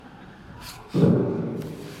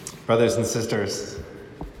Brothers and sisters,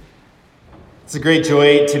 it's a great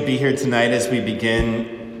joy to be here tonight as we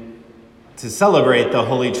begin to celebrate the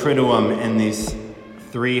Holy Triduum in these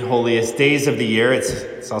three holiest days of the year.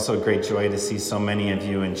 It's also a great joy to see so many of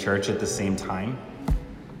you in church at the same time.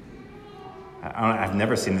 I've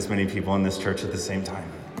never seen this many people in this church at the same time.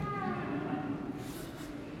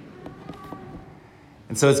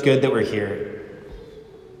 And so it's good that we're here.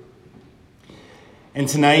 And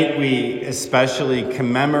tonight we especially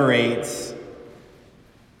commemorate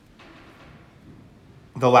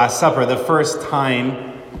the Last Supper, the first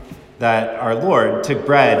time that our Lord took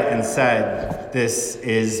bread and said, "This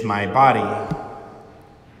is my body."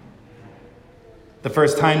 The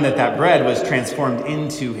first time that that bread was transformed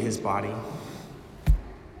into his body.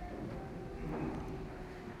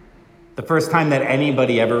 The first time that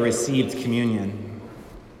anybody ever received communion.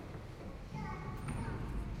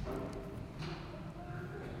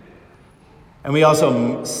 And we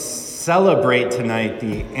also celebrate tonight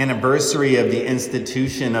the anniversary of the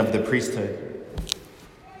institution of the priesthood.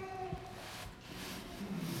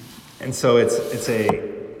 And so it's a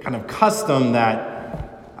kind of custom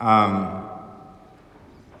that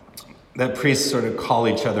that priests sort of call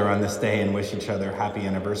each other on this day and wish each other happy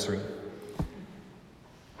anniversary.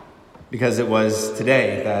 Because it was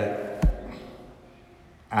today that,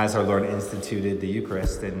 as our Lord instituted the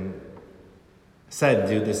Eucharist and said,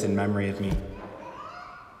 "Do this in memory of me."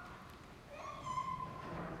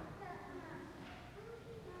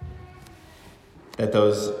 That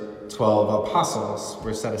those 12 apostles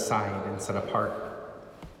were set aside and set apart.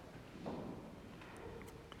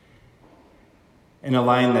 And a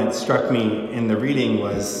line that struck me in the reading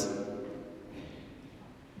was,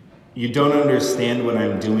 "You don't understand what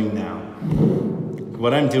I'm doing now.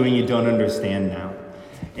 What I'm doing, you don't understand now."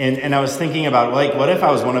 And I was thinking about, what if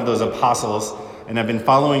I was one of those apostles and I've been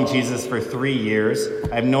following Jesus for 3 years.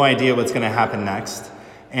 I have no idea what's going to happen next.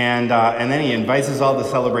 And then he invites us all to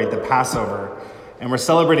celebrate the Passover. And we're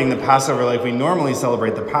celebrating the Passover like we normally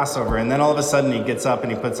celebrate the Passover. And then all of a sudden he gets up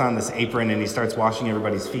and he puts on this apron and he starts washing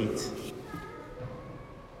everybody's feet.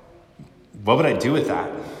 What would I do with that?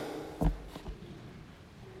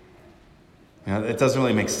 It doesn't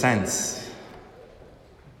really make sense.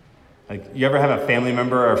 You ever have a family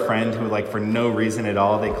member or a friend who, for no reason at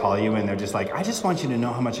all, they call you and they're just like, "I just want you to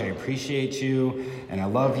know how much I appreciate you and I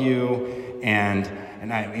love you and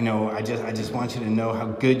I just want you to know how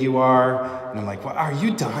good you are." And I'm like, "What? Are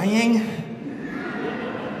you dying?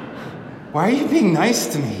 Why are you being nice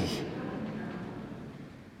to me?"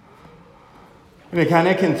 And it kind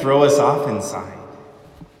of can throw us off inside.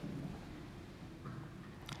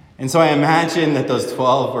 And so I imagine that those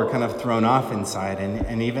 12 were kind of thrown off inside.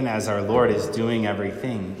 And even as our Lord is doing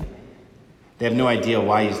everything, they have no idea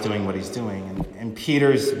why he's doing what he's doing. And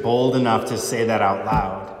Peter's bold enough to say that out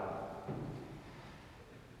loud.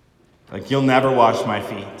 "You'll never wash my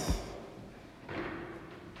feet."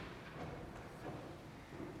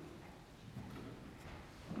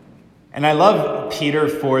 And I love Peter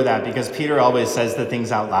for that, because Peter always says the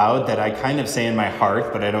things out loud that I kind of say in my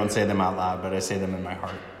heart, but I don't say them out loud, but I say them in my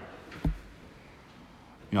heart.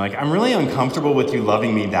 "I'm really uncomfortable with you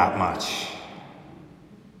loving me that much."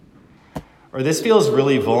 Or, "This feels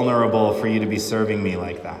really vulnerable for you to be serving me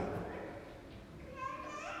like that."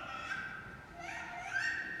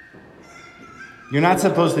 "You're not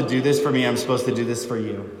supposed to do this for me, I'm supposed to do this for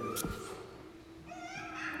you."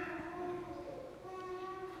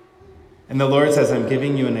 And the Lord says, "I'm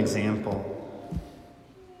giving you an example.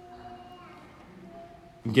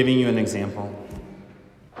 I'm giving you an example."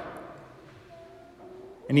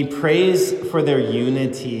 And he prays for their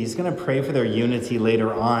unity. He's going to pray for their unity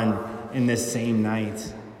later on in this same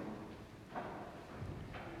night.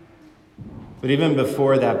 But even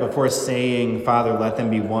before that, before saying, "Father, let them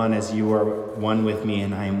be one as you are one with me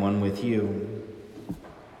and I am one with you,"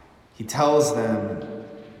 he tells them,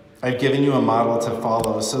 "I've given you a model to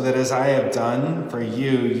follow, so that as I have done for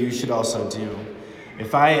you, you should also do.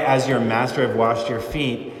 If I, as your master, have washed your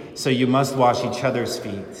feet, so you must wash each other's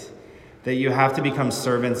feet. That you have to become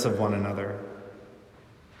servants of one another.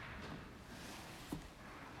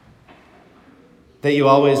 That you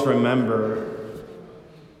always remember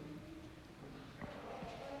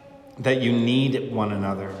that you need one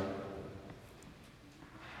another.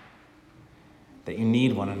 That you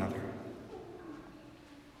need one another."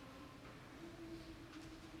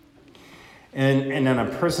 And on a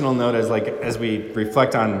personal note, as we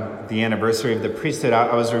reflect on the anniversary of the priesthood,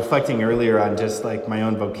 I was reflecting earlier on just my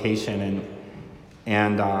own vocation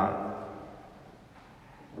and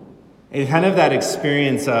kind of that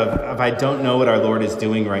experience of I don't know what our Lord is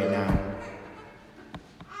doing right now.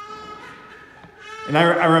 And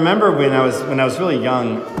I remember when I was really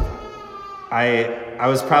young, I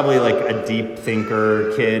was probably like a deep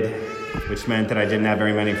thinker kid, which meant that I didn't have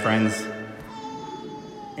very many friends.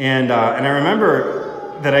 And I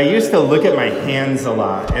remember that I used to look at my hands a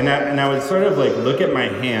lot, and I would sort of like look at my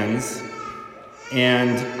hands,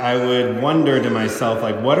 and I would wonder to myself,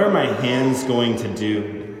 like, what are my hands going to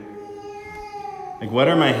do? Like, what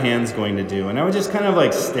are my hands going to do? And I would just kind of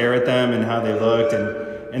like stare at them and how they looked,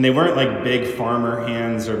 and they weren't like big farmer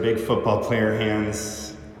hands or big football player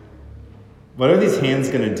hands. What are these hands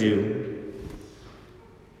going to do?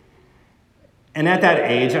 And at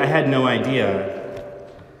that age, I had no idea,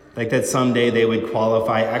 like that someday they would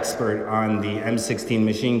qualify expert on the M16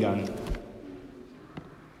 machine gun.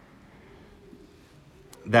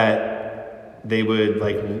 That they would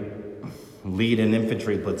like lead an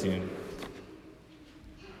infantry platoon.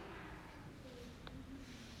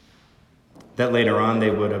 That later on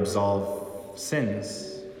they would absolve sins.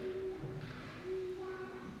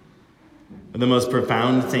 The most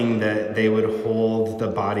profound thing, that they would hold the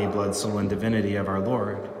body, blood, soul, and divinity of our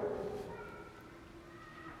Lord.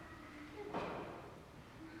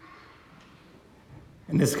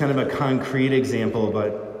 And this is kind of a concrete example,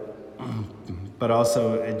 but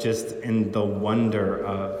also just in the wonder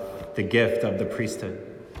of the gift of the priesthood.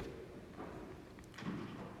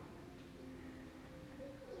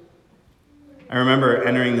 I remember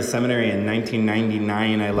entering the seminary in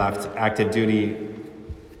 1999. I left active duty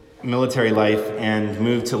military life and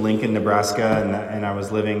moved to Lincoln, Nebraska, and I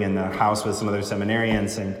was living in the house with some other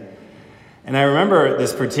seminarians. And I remember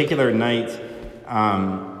this particular night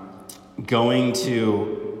going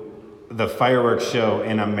to the fireworks show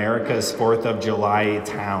in America's 4th of July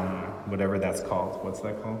town, whatever that's called. What's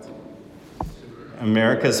that called?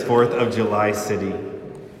 America's 4th of July city.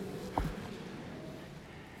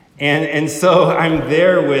 And so I'm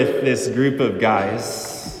there with this group of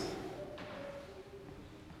guys.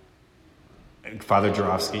 Father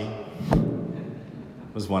Jarofsky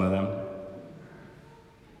was one of them.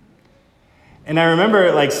 And I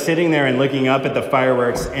remember like sitting there and looking up at the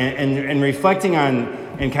fireworks and reflecting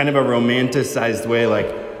on, in kind of a romanticized way,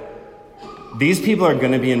 like, these people are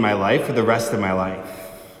going to be in my life for the rest of my life.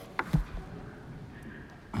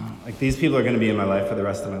 Like, these people are going to be in my life for the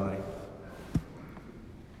rest of my life.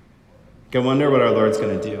 I wonder what our Lord's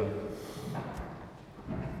going to do.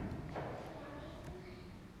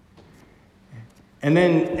 And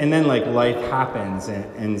then like life happens,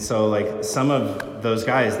 and so like some of those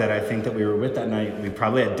guys that I think that we were with that night, we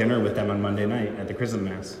probably had dinner with them on Monday night at the Chrism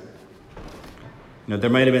Mass. You know,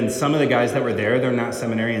 there might have been some of the guys that were there, they're not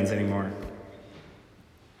seminarians anymore.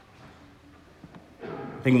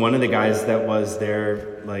 I think one of the guys that was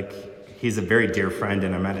there, like, he's a very dear friend,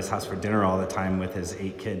 and I'm at his house for dinner all the time with his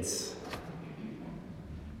 8 kids.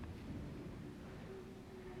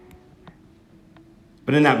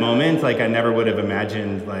 But in that moment, like, I never would have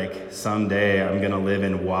imagined, like, someday I'm going to live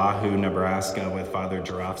in Wahoo, Nebraska with Father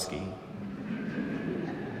Jarofsky.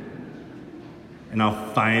 And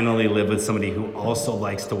I'll finally live with somebody who also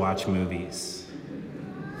likes to watch movies.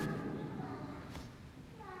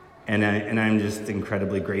 And I'm just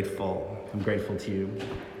incredibly grateful. I'm grateful to you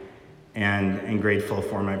and grateful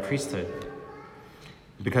for my priesthood,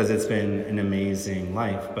 because it's been an amazing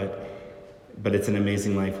life. But it's an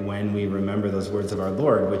amazing life when we remember those words of our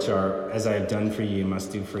Lord, which are, as I have done for you, you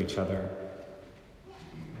must do for each other.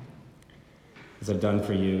 As I've done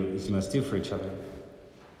for you, you must do for each other.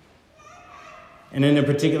 And in a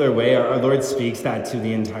particular way, our Lord speaks that to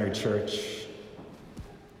the entire church.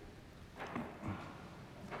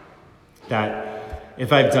 That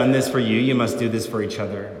if I've done this for you, you must do this for each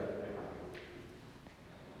other.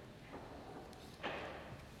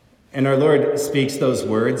 And our Lord speaks those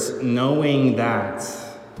words knowing that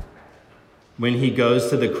when he goes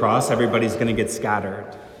to the cross, everybody's going to get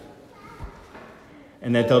scattered.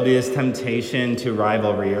 And that there'll be this temptation to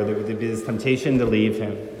rivalry, or there'll be this temptation to leave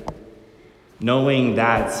him. Knowing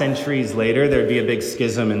that centuries later, there'd be a big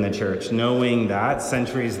schism in the church. Knowing that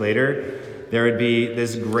centuries later, there would be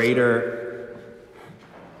this greater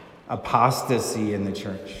apostasy in the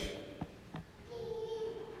church.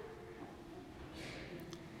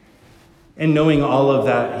 And knowing all of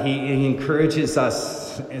that, he encourages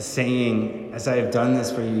us, saying, as I have done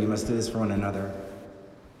this for you, you must do this for one another.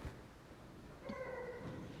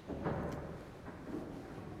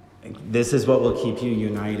 This is what will keep you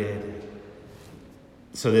united,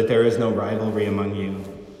 so that there is no rivalry among you.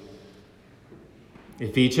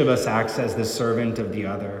 If each of us acts as the servant of the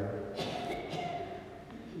other,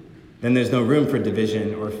 then there's no room for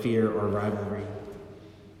division or fear or rivalry.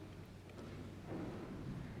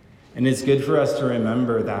 And it's good for us to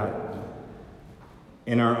remember that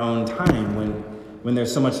in our own time when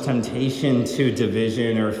there's so much temptation to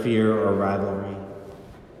division or fear or rivalry.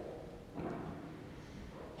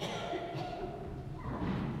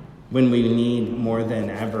 When we need more than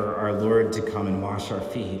ever our Lord to come and wash our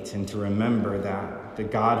feet and to remember that the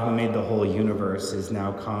God who made the whole universe is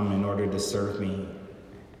now come in order to serve me.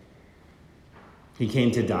 He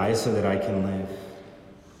came to die so that I can live.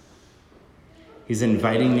 He's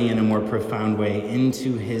inviting me in a more profound way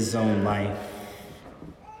into his own life.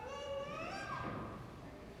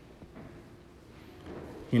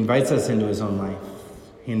 He invites us into his own life.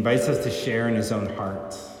 He invites us to share in his own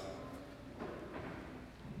heart.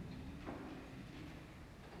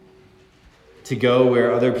 To go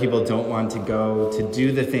where other people don't want to go, to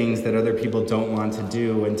do the things that other people don't want to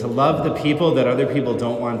do, and to love the people that other people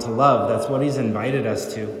don't want to love. That's what he's invited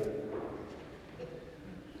us to.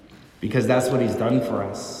 Because that's what he's done for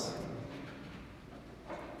us.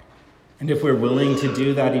 And if we're willing to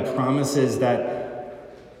do that, he promises that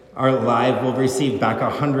our life will receive back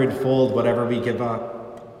 100-fold whatever we give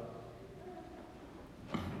up.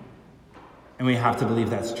 And we have to believe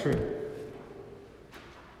that's true.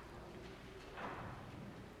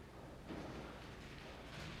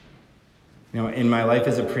 You know, in my life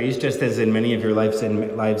as a priest, just as in many of your lives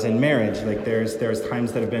in marriage, like there's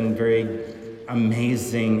times that have been very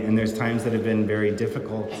amazing and there's times that have been very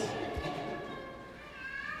difficult.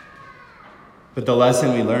 But the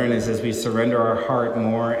lesson we learn is as we surrender our heart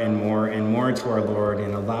more and more and more to our Lord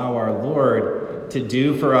and allow our Lord to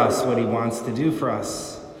do for us what he wants to do for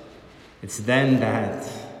us, it's then that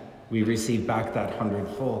we receive back that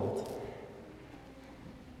 100-fold.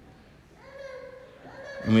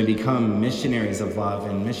 And we become missionaries of love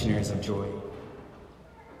and missionaries of joy.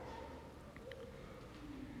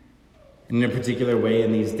 In a particular way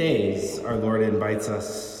in these days, our Lord invites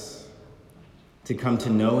us to come to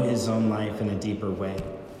know his own life in a deeper way.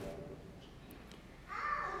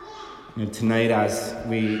 You know, tonight as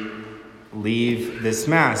we leave this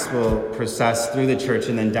Mass, we'll process through the church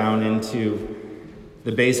and then down into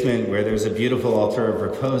the basement where there's a beautiful altar of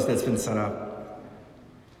repose that's been set up.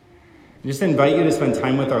 I just invite you to spend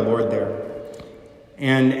time with our Lord there.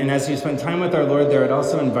 And as you spend time with our Lord there, I'd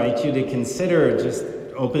also invite you to consider just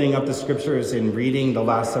opening up the scriptures and reading the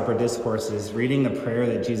Last Supper discourses, reading the prayer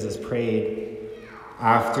that Jesus prayed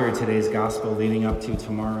after today's gospel leading up to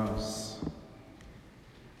tomorrow's.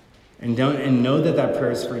 And know that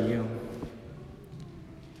prayer is for you.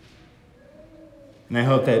 And I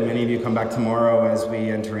hope that many of you come back tomorrow as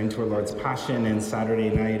we enter into our Lord's Passion and Saturday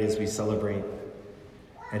night as we celebrate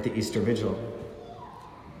at the Easter Vigil.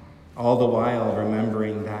 All the while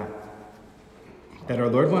remembering that our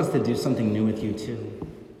Lord wants to do something new with you too.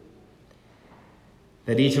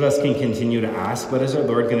 That each of us can continue to ask, what is our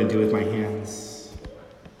Lord going to do with my hands?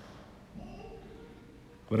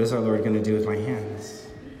 What is our Lord going to do with my hands?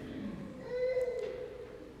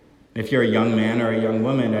 If you're a young man or a young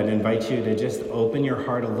woman, I'd invite you to just open your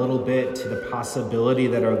heart a little bit to the possibility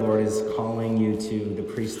that our Lord is calling you to the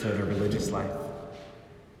priesthood or religious life.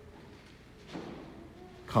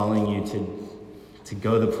 Calling you to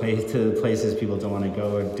go to the places people don't want to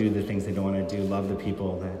go, or do the things they don't want to do, love the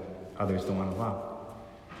people that others don't want to love.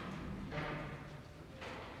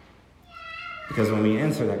 Because when we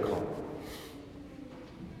answer that call,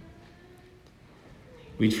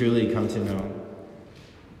 we truly come to know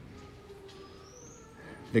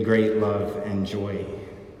the great love and joy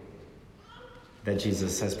that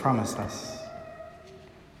Jesus has promised us.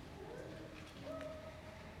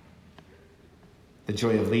 The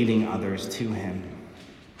joy of leading others to him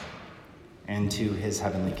and to his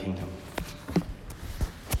heavenly kingdom.